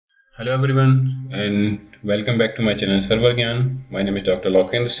Hello everyone and welcome back to my channel ServerGyan. My name is Dr.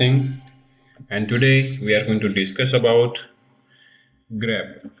 Lokendra Singh and today we are going to discuss about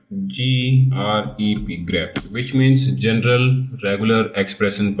Grep, G-R-E-P, Grep, which means General Regular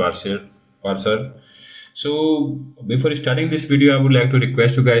Expression Parser. So before starting this video, I would like to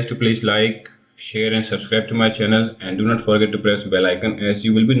request you guys to please like, share and subscribe to my channel, and do not forget to press bell icon as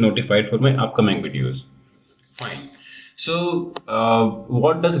you will be notified for my upcoming videos. Fine. So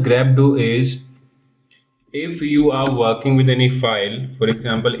what does Grep do is, if you are working with any file, for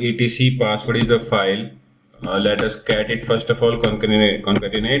example etc password is the file, let us cat it first of all, concatenate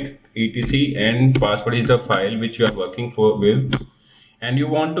etc and password is the file which you are working with, and you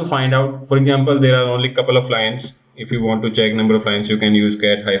want to find out, for example there are only couple of lines. If you want to check number of lines, you can use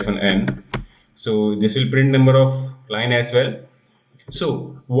cat -n. So this will print number of line as well.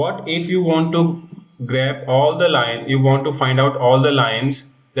 So what if you want to grab all the line, you want to find out all the lines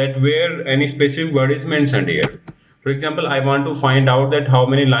that where any specific word is mentioned here. For example, I want to find out that how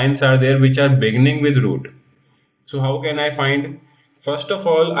many lines are there which are beginning with root. So how can I find? First of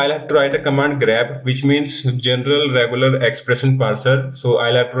all, I'll have to write a command grep, which means general regular expression parser. So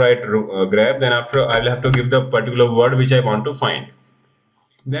I'll have to write grep, then after I'll have to give the particular word which I want to find.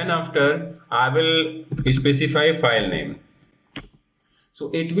 Then after I will specify file name. So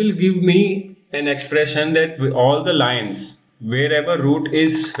it will give me an expression that all the lines wherever root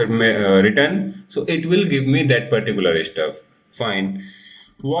is written, so it will give me that particular stuff. Fine.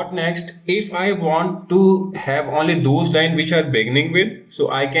 What next? If I want to have only those lines which are beginning with,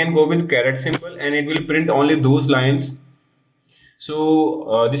 so I can go with caret symbol and it will print only those lines. So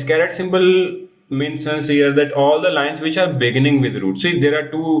this caret symbol mentions here that all the lines which are beginning with root. See, there are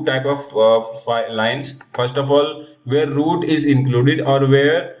two type of lines. First of all, where root is included or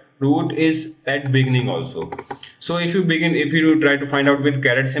where root is at beginning also. So if you try to find out with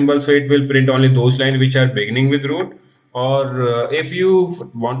caret symbol, so it will print only those lines which are beginning with root. Or if you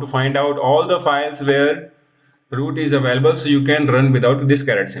want to find out all the files where root is available, so you can run without this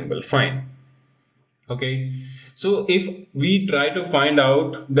caret symbol. Fine. Okay. So if we try to find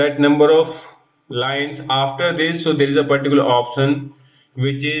out that number of lines after this, so there is a particular option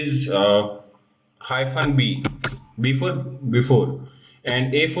which is -b for before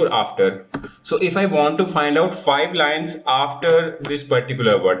and a for after. So if I want to find out 5 lines after this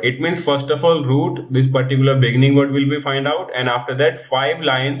particular word, it means first of all root, this particular beginning word will be find out, and after that 5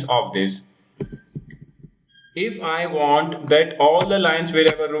 lines of this. If I want that all the lines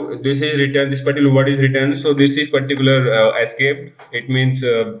wherever this is written, this particular word is written, so this is particular escape. It means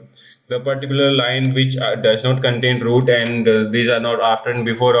the particular line which does not contain root, and these are not after and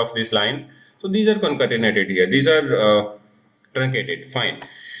before of this line. So these are concatenated here. These are truncated. Fine.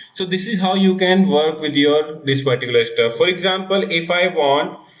 So this is how you can work with this particular stuff. For example, if I want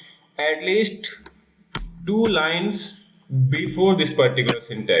at least 2 lines before this particular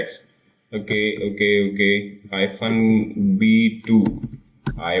syntax, okay, -b2,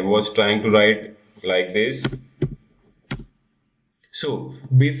 I was trying to write like this. So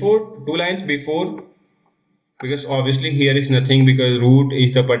before 2 lines before, because obviously here is nothing, because root is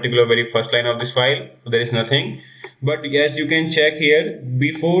the particular very first line of this file, so there is nothing. But yes, you can check here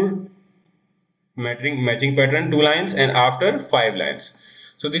before matching pattern 2 lines and after 5 lines.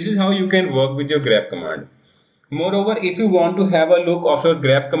 So this is how you can work with your grep command. Moreover, if you want to have a look of your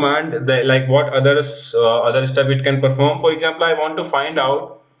grep command, like what other stuff it can perform. For example, I want to find out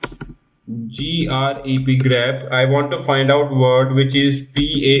grep grep. I want to find out word which is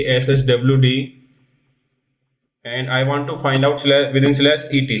passwd, and I want to find out within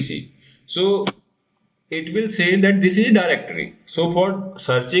 /etc. So it will say that this is a directory. So for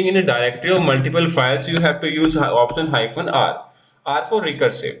searching in a directory of multiple files, you have to use option -r. R for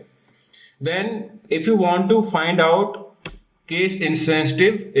recursive. Then if you want to find out case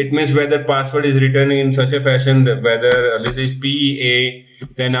insensitive, it means whether password is written in such a fashion that whether this is PA,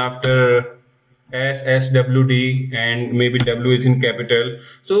 then after SSWD, and maybe W is in capital.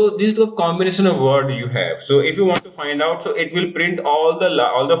 So this is the combination of word you have. So if you want to find out, so it will print all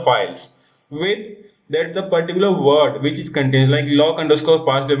the files with that the particular word which is contained, like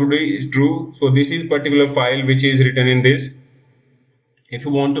log_parsewd is true. So this is particular file which is written in this. If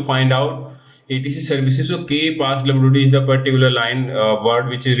you want to find out etc services, so k parsewd is the particular line word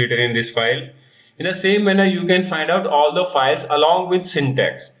which is written in this file. In the same manner, you can find out all the files along with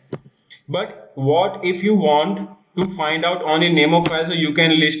syntax. But what if you want to find out only name of file? So you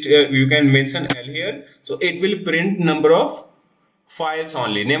can you can mention L here. So it will print number of files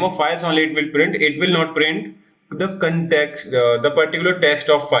only, name of files only it will print. It will not print the context, the particular text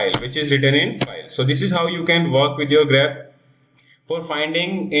of file which is written in file. So this is how you can work with your grep. for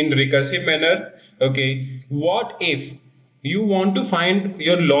finding in recursive manner. Okay, what if you want to find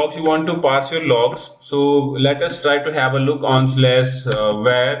your logs, you want to parse your logs? So let us try to have a look on slash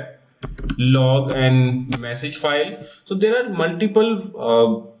where log and message file. So there are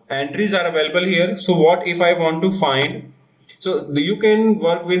multiple entries are available here. So what if I want to find, so you can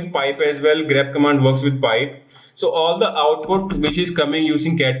work with pipe as well. Grep command works with pipe. So all the output which is coming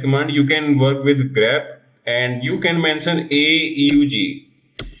using cat command, you can work with grep, and you can mention AUG.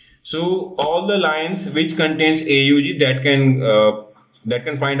 So all the lines which contains AUG, that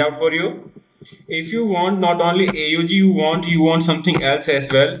can find out for you. If you want not only AUG, you want something else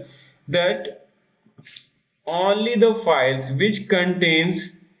as well, that only the files which contains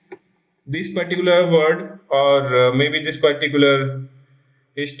this particular word, or maybe this particular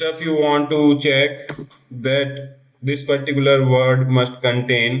stuff, you want to check that this particular word must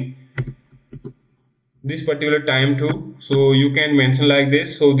contain this particular time too. So you can mention like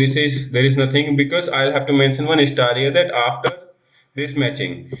this. So there is nothing, because I'll have to mention one star here that after this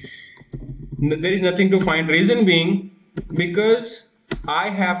matching there is nothing to find. Reason being, because I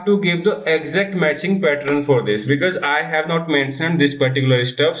have to give the exact matching pattern for this, because I have not mentioned this particular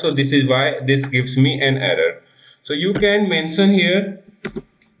stuff. So this is why this gives me an error. So you can mention here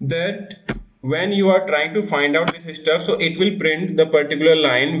that when you are trying to find out this stuff, so it will print the particular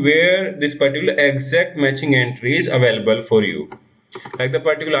line where this particular exact matching entry is available for you, like the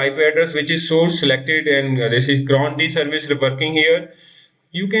particular IP address which is source selected, and this is CRONTAB service working here.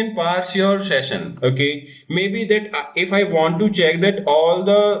 You can parse your session. Okay, maybe that if I want to check that all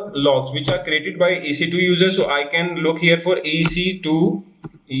the logs which are created by EC2 user, so I can look here for EC2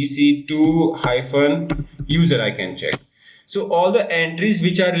 hyphen user, I can check. So all the entries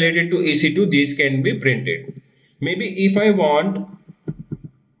which are related to EC2, these can be printed. Maybe if I want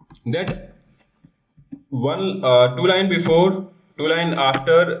that two line before, two line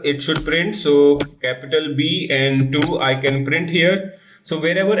after, it should print. So capital B and 2 I can print here. So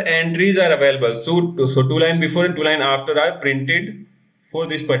wherever entries are available, so two line before and two line after are printed for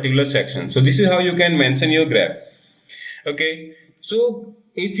this particular section. So this is how you can mention your graph. Okay, so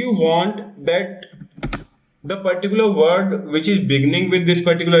if you want that the particular word which is beginning with this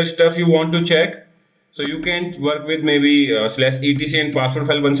particular stuff you want to check, so you can work with maybe slash etc and password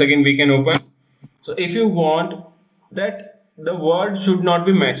file. Once again we can open. So if you want that the word should not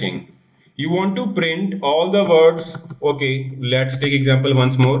be matching, you want to print all the words. Okay, let's take example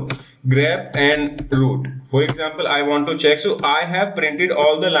once more, grep and root. For example, I want to check, so I have printed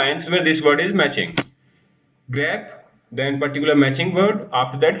all the lines where this word is matching, grep, then particular matching word,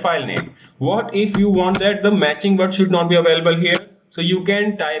 after that file name. What if you want that the matching word should not be available here? So you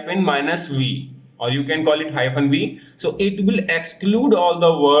can type in -v, or you can call it -v. So it will exclude all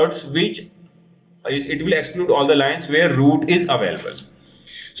the words it will exclude all the lines where root is available.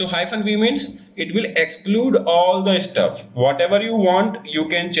 So -v means it will exclude all the stuff. Whatever you want you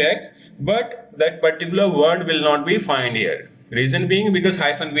can check, but that particular word will not be found here. Reason being, because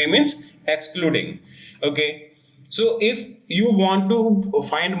 -v means excluding. Okay, so if you want to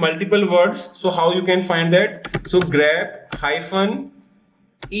find multiple words, so how you can find that? So grep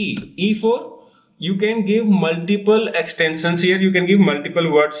 -e for, you can give multiple extensions here, you can give multiple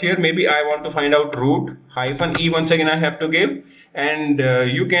words here. Maybe I want to find out root -e, once again I have to give, and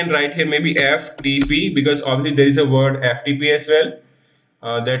you can write here maybe ftp, because obviously there is a word ftp as well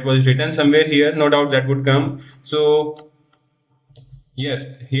that was written somewhere here, no doubt that would come. So yes,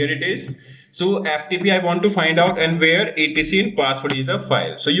 here it is. So ftp I want to find out, and where etc and password is the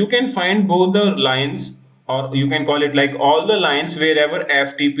file. So you can find both the lines, or you can call it like all the lines wherever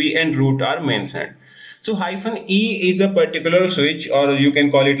ftp and root are mentioned. So -e is the particular switch, or you can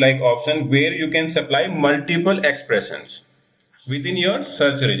call it like option, where you can supply multiple expressions within your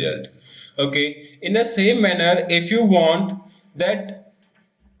search result. Okay, in the same manner, if you want that,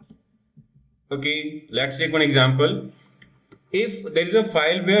 okay, let's take one example. If there is a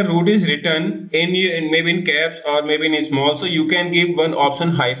file where root is written in maybe in caps or maybe in small, so you can give one option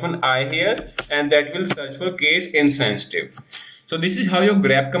 -i here, and that will search for case insensitive. So this is how your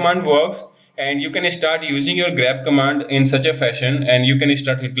grep command works, and you can start using your grep command in such a fashion, and you can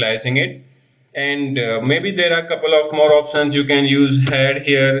start utilizing it. And maybe there are a couple of more options. You can use head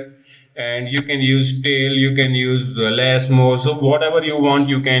here, and you can use tail, you can use less, more. So whatever you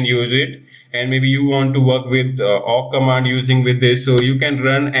want you can use it. And maybe you want to work with awk command using with this, so you can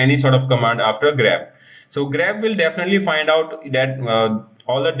run any sort of command after grep. So grep will definitely find out that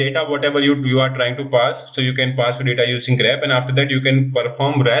all the data whatever you are trying to pass, so you can pass the data using grep, and after that you can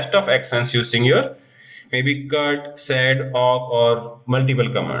perform rest of actions using your maybe cut, sed, awk, or multiple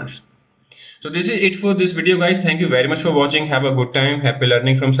commands. So this is it for this video, guys. Thank you very much for watching. Have a good time. Happy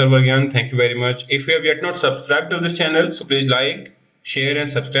learning from ServerGyan. Thank you very much. If you have yet not subscribed to this channel, so please like, share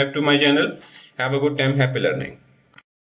and subscribe to my channel. Have a good time. Happy learning.